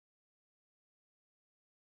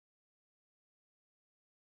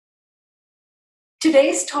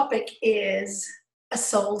Today's topic is a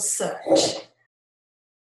soul search.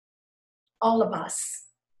 All of us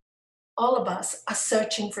are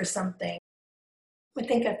searching for something. I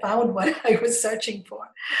think I found what I was searching for.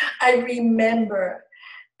 I remember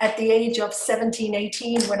at the age of 17,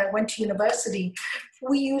 18, when I went to university,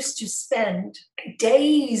 we used to spend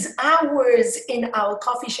days, hours in our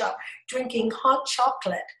coffee shop drinking hot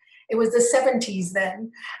chocolate. It was the 70s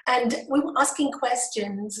then. And we were asking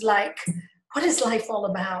questions like, what is life all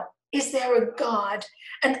about? Is there a God?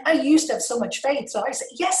 And I used to have so much faith. So I said,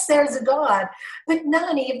 yes, there's a God. But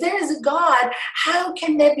Melanie, if there is a God, how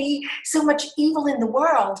can there be so much evil in the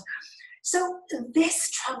world? So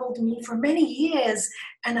this troubled me for many years,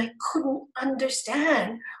 and I couldn't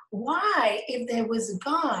understand why, if there was a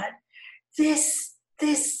God, this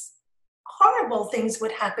horrible things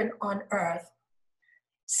would happen on earth.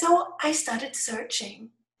 So I started searching.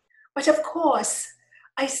 But of course,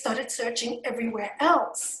 I started searching everywhere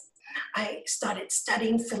else. I started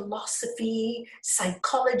studying philosophy,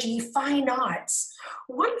 psychology, fine arts.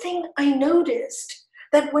 One thing I noticed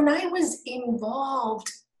that when I was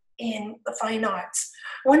involved in the fine arts,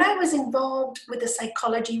 when I was involved with the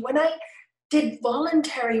psychology, when I did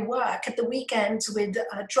voluntary work at the weekends with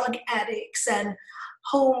drug addicts and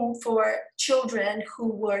home for children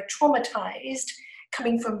who were traumatized,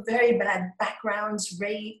 coming from very bad backgrounds,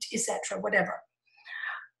 raped, etc., whatever.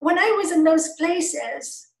 When I was in those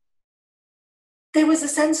places, there was a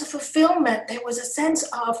sense of fulfillment. There was a sense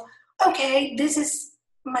of, okay, this is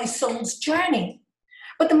my soul's journey.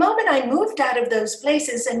 But the moment I moved out of those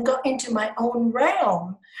places and got into my own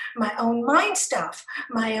realm, my own mind stuff,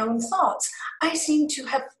 my own thoughts, I seem to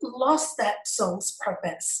have lost that soul's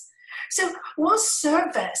purpose. So was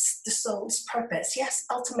service the soul's purpose? Yes,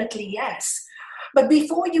 ultimately, yes. But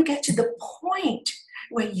before you get to the point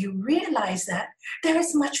where you realize that, there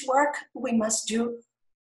is much work we must do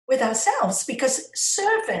with ourselves, because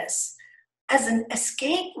service as an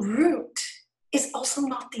escape route is also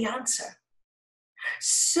not the answer.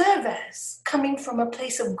 Service coming from a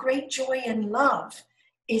place of great joy and love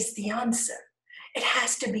is the answer. It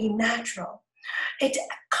has to be natural. It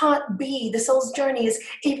can't be, the soul's journey is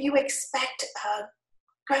if you expect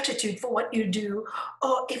gratitude for what you do,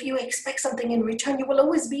 or if you expect something in return, you will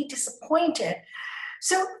always be disappointed.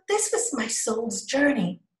 So this was my soul's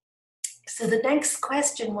journey. So the next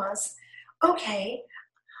question was, okay,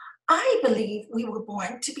 I believe we were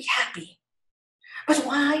born to be happy, but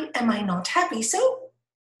why am I not happy? So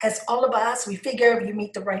as all of us, we figure if you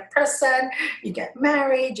meet the right person, you get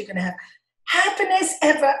married, you're going to have happiness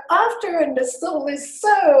ever after, and the soul is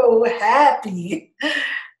so happy.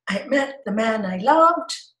 I met the man I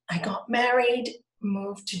loved, I got married,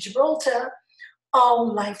 moved to Gibraltar,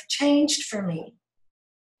 all life changed for me.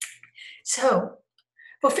 So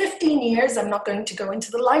for 15 years, I'm not going to go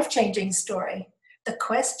into the life-changing story. The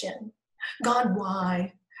question, God,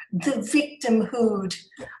 why? The victimhood,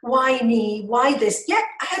 why me? Why this? Yet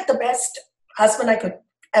I had the best husband I could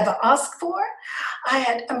ever ask for. I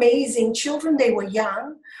had amazing children. They were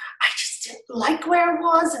young. I just didn't like where I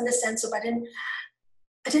was, in the sense of I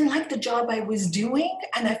didn't like the job I was doing,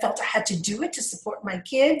 and I felt I had to do it to support my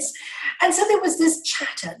kids. And so there was this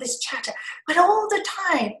chatter. But all the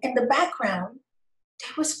time in the background,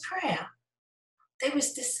 there was prayer. There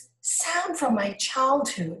was this sound from my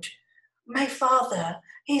childhood. My father,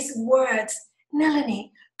 his words,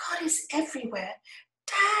 Melanie, God is everywhere.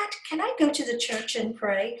 Dad, can I go to the church and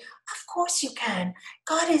pray? Of course you can.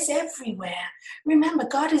 God is everywhere. Remember,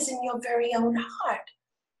 God is in your very own heart.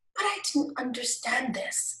 But I didn't understand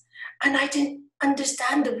this. And I didn't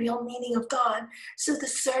understand the real meaning of God. So the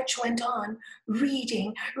search went on,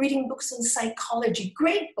 reading books on psychology,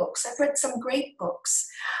 great books. I've read some great books.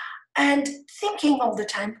 And thinking all the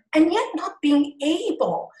time, and yet not being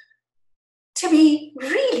able to be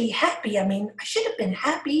really happy. I mean, I should have been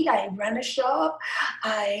happy. I ran a shop.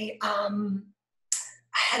 I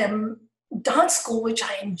had a dance school, which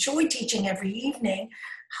I enjoyed teaching every evening.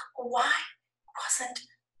 Why wasn't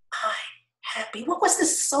I happy? What was the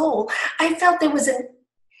soul? I felt there was an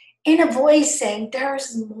inner voice saying,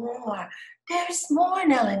 there's more,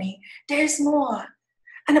 Melanie, there's more.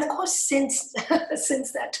 And of course, since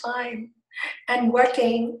that time, and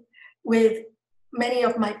working with many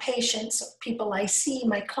of my patients, people I see,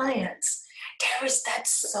 my clients, there is that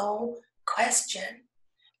soul question.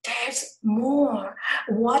 There's more.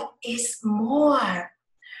 What is more?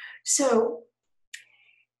 So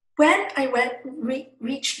when I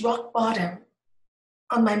reached rock bottom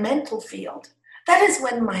on my mental field, that is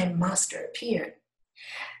when my master appeared.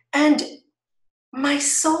 And my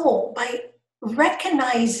soul, by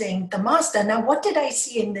recognizing the master. Now, what did I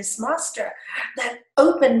see in this master that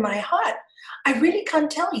opened my heart? I really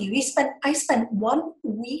can't tell you. I spent 1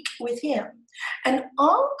 week with him, and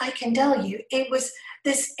all I can tell you, it was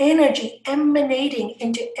this energy emanating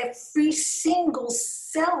into every single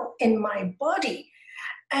cell in my body,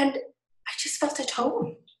 and I just felt at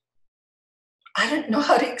home. I don't know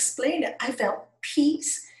how to explain it. I felt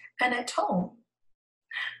peace and at home.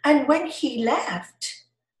 And when he left,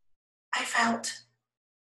 I felt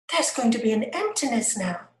there's going to be an emptiness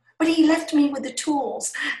now. But he left me with the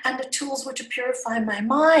tools, and the tools were to purify my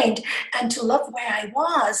mind and to love where I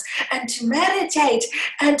was and to meditate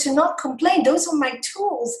and to not complain. Those were my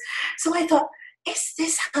tools. So I thought, is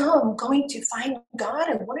this how I'm going to find God?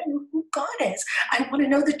 I want to know who God is. I want to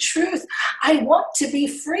know the truth. I want to be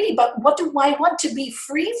free, but what do I want to be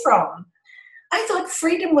free from? I thought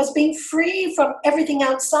freedom was being free from everything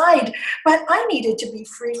outside, but I needed to be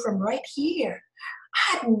free from right here.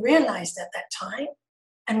 I hadn't realized at that time.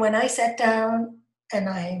 And when I sat down and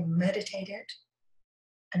I meditated,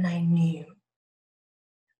 and I knew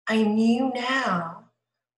now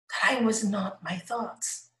that I was not my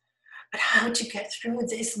thoughts, but how to get through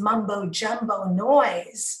this mumbo jumbo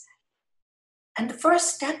noise. And the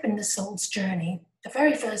first step in the soul's journey, the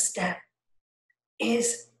very first step,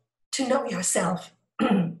 is to know yourself,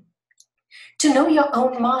 to know your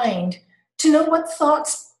own mind, to know what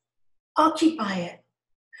thoughts occupy it.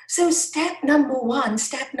 So step number one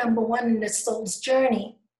in the soul's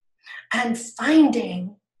journey and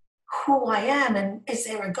finding who I am and is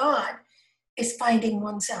there a God, is finding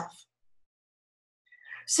oneself.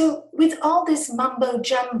 So with all this mumbo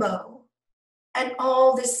jumbo and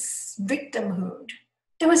all this victimhood,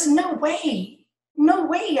 there was no way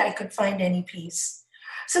I could find any peace.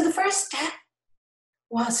 So the first step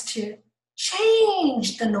was to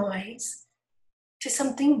change the noise to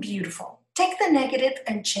something beautiful. Take the negative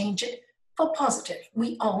and change it for positive.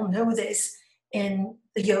 We all know this in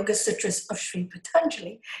the Yoga Sutras of Sri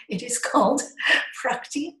Patanjali. It is called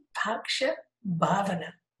Praktipaksha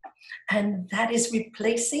Bhavana. And that is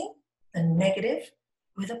replacing the negative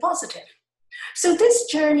with a positive. So this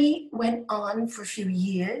journey went on for a few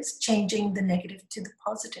years, changing the negative to the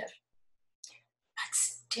positive. But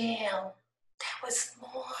still, there was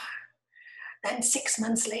more. Then 6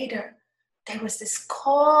 months later, there was this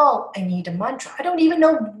call, I need a mantra. I don't even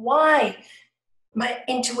know why. My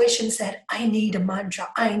intuition said, I need a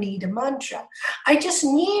mantra. I just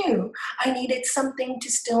knew I needed something to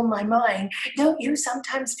still my mind. Don't you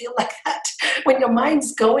sometimes feel like that when your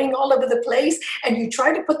mind's going all over the place and you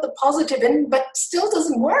try to put the positive in, but still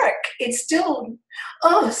doesn't work? It's still,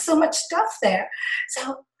 so much stuff there.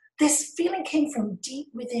 So this feeling came from deep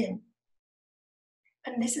within.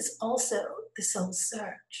 And this is also the soul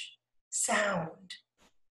search. Sound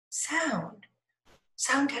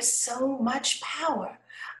has so much power.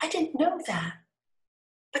 I didn't know that.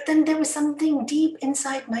 But then there was something deep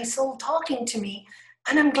inside my soul talking to me,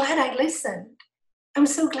 and I'm glad I listened. I'm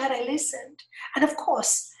so glad I listened. And of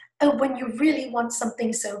course, when you really want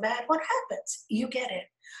something so bad, what happens? You get it.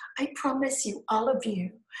 I promise you, all of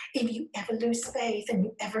you, if you ever lose faith and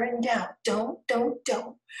you ever in doubt, don't.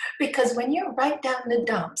 Because when you're right down the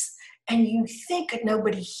dumps, and you think that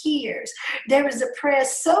nobody hears, there is a prayer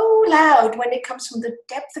so loud when it comes from the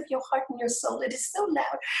depth of your heart and your soul. It is so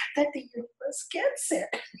loud that the universe gets it.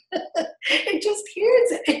 It just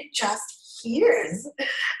hears it. It just hears.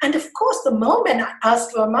 And of course, the moment I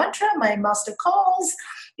ask for a mantra, my master calls,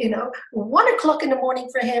 1 o'clock in the morning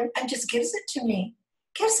for him, and just gives it to me.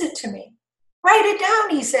 Write it down,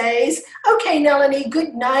 he says. Okay, Nalini,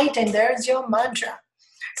 good night, and there's your mantra.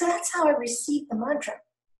 So that's how I received the mantra.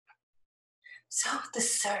 So the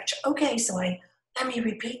search, okay, so let me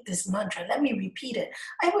repeat this mantra. Let me repeat it.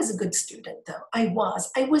 I was a good student, though. I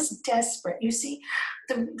was desperate. You see,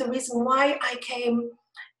 the reason why I came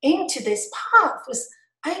into this path was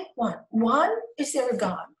I want, 1, is there a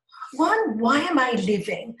God? 1, why am I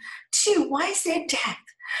living? 2, why is there death?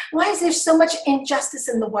 Why is there so much injustice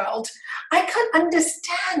in the world? I can't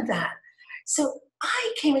understand that. So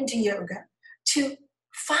I came into yoga to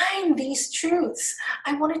find these truths.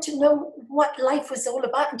 I wanted to know what life was all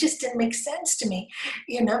about. It just didn't make sense to me.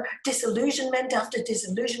 Disillusionment after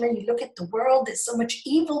disillusionment. You look at the world, there's so much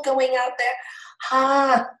evil going out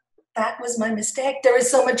there. That was my mistake. There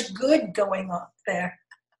is so much good going on there.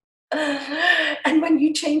 And when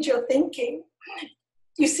you change your thinking,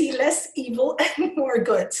 you see less evil and more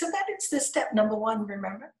good. So that is the step number 1,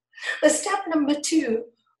 remember? The step number 2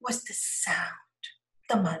 was the sound,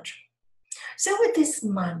 the mantra. So with this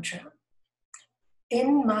mantra,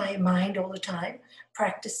 in my mind all the time,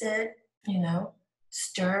 practice it,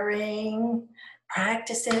 stirring,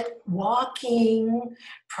 practice it walking,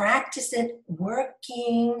 practice it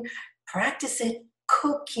working, practice it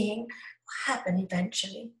cooking. What happened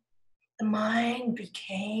eventually? The mind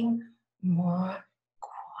became more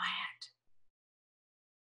quiet.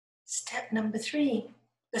 Step number 3,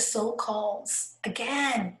 the soul calls.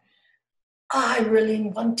 Again, I really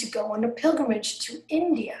want to go on a pilgrimage to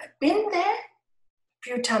India. I've been there a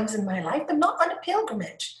few times in my life, but not on a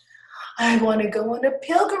pilgrimage. I want to go on a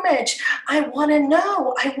pilgrimage. I want to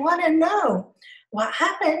know. I want to know. What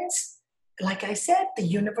happens? Like I said, the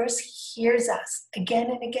universe hears us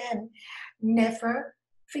again and again. Never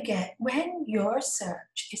forget when your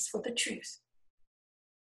search is for the truth.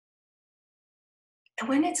 And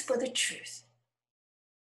when it's for the truth,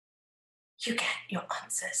 you get your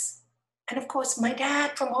answers. And of course, my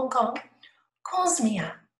dad from Hong Kong calls me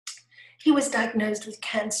up. He was diagnosed with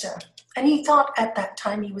cancer. And he thought at that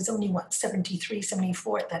time, he was only, 73,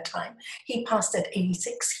 74 at that time. He passed at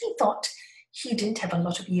 86. He thought he didn't have a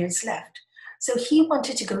lot of years left. So he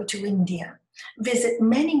wanted to go to India, visit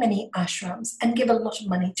many, many ashrams, and give a lot of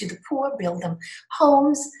money to the poor, build them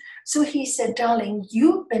homes. So he said, darling,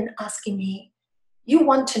 you've been asking me, you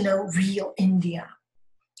want to know real India.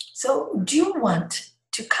 So do you want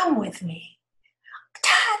to come with me?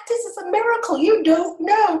 Dad, this is a miracle. You don't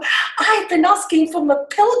know. I've been asking for a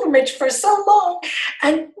pilgrimage for so long.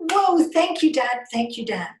 And whoa, thank you, Dad. Thank you,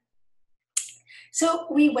 Dad. So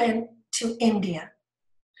we went to India.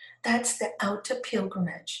 That's the outer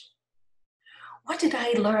pilgrimage. What did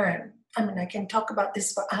I learn? I mean, I can talk about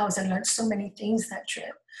this for hours. I learned so many things that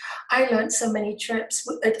trip. I learned so many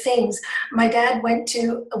things. My dad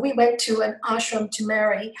we went to an ashram to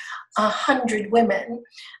marry 100 women.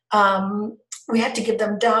 We had to give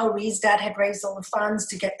them dowries. Dad had raised all the funds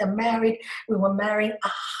to get them married. We were marrying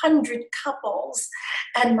 100 couples.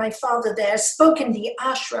 And my father there spoke in the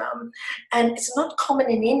ashram. And it's not common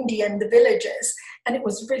in India in the villages. And it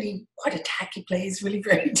was really quite a tacky place, really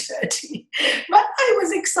very dirty. But I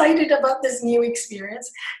was excited about this new experience.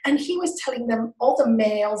 And he was telling them, all the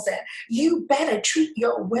males there, you better treat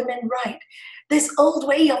your women right. This old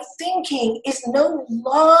way of thinking is no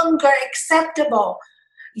longer acceptable.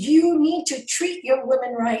 You need to treat your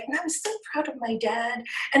women right. And I was so proud of my dad,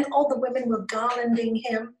 and all the women were garlanding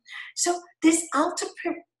him. So this outer,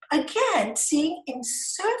 again, seeing in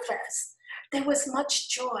surface, there was much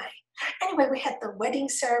joy. Anyway, we had the wedding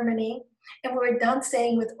ceremony, and we were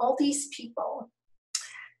dancing with all these people.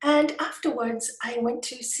 And afterwards, I went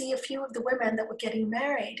to see a few of the women that were getting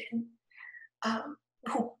married, and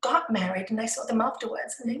who got married, and I saw them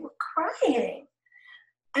afterwards, and they were crying.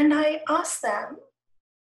 And I asked them,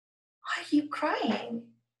 why are you crying?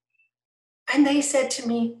 And they said to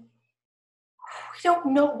me, we don't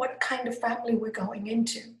know what kind of family we're going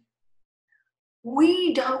into.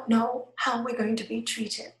 We don't know how we're going to be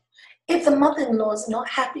treated. If the mother-in-law is not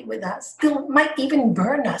happy with us, they might even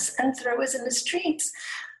burn us and throw us in the streets.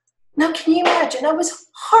 Now, can you imagine? I was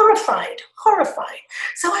horrified.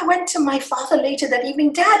 So I went to my father later that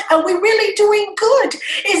evening, Dad, are we really doing good?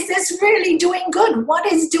 Is this really doing good?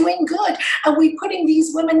 What is doing good? Are we putting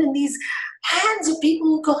these women in these hands of people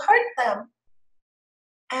who could hurt them?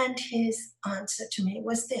 And his answer to me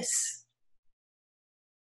was this: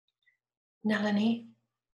 Nalini,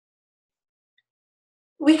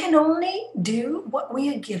 we can only do what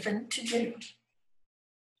we are given to do.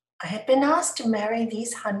 I had been asked to marry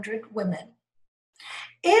these 100 women.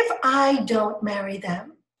 If I don't marry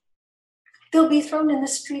them, they'll be thrown in the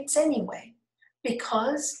streets anyway,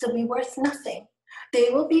 because they'll be worth nothing.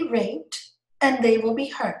 They will be raped and they will be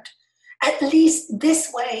hurt. At least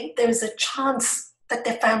this way, there's a chance that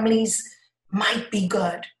their families might be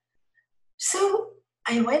good. So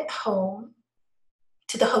I went home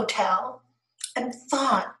to the hotel and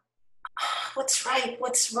thought, what's right?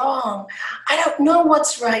 What's wrong? I don't know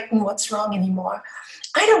what's right and what's wrong anymore.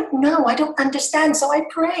 I don't know. I don't understand. So I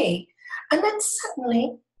pray. And then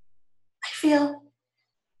suddenly I feel,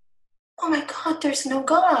 oh my God, there's no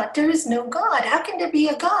God. There is no God. How can there be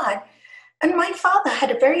a God? And my father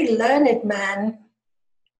had a very learned man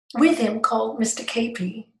with him called Mr.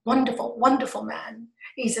 KP. Wonderful, wonderful man.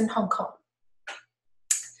 He's in Hong Kong.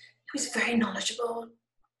 He was very knowledgeable.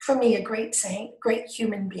 For me, a great saint, great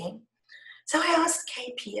human being. So I asked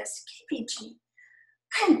KP, KPG,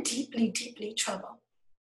 I'm deeply, deeply troubled.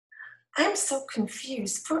 I'm so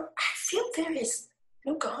confused, for I feel there is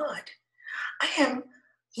no God. I am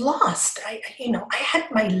lost. I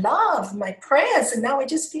had my love, my prayers, and now I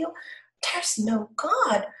just feel there's no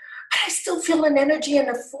God. But I still feel an energy and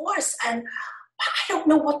a force, and I don't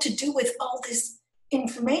know what to do with all this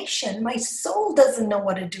information. My soul doesn't know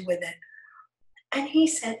what to do with it. And he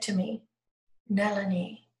said to me,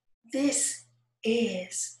 Melanie, this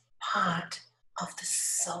is part of the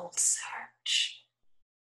soul search.